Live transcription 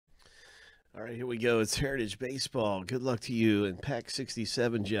All right, here we go. It's Heritage Baseball. Good luck to you in pack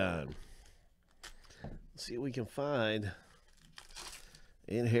 67, John. Let's see what we can find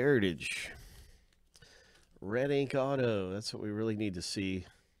in Heritage. Red ink auto. That's what we really need to see.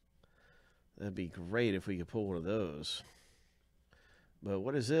 That'd be great if we could pull one of those. But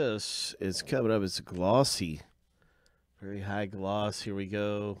what is this? It's coming up. It's glossy. Very high gloss. Here we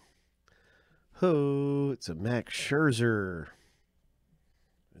go. Oh, it's a Max Scherzer.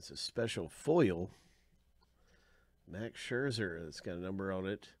 It's a special foil. Max Scherzer. It's got a number on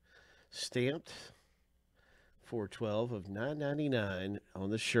it. Stamped. 412 of 999 on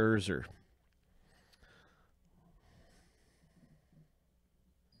the Scherzer.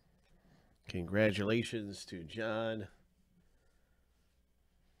 Congratulations to John.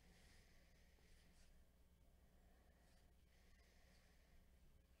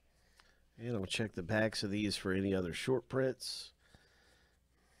 And I'll check the backs of these for any other short prints.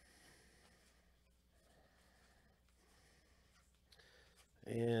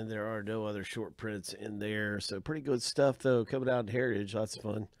 And there are no other short prints in there. So pretty good stuff, though, coming out in Heritage. Lots of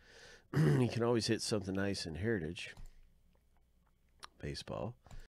fun. You can always hit something nice in Heritage Baseball.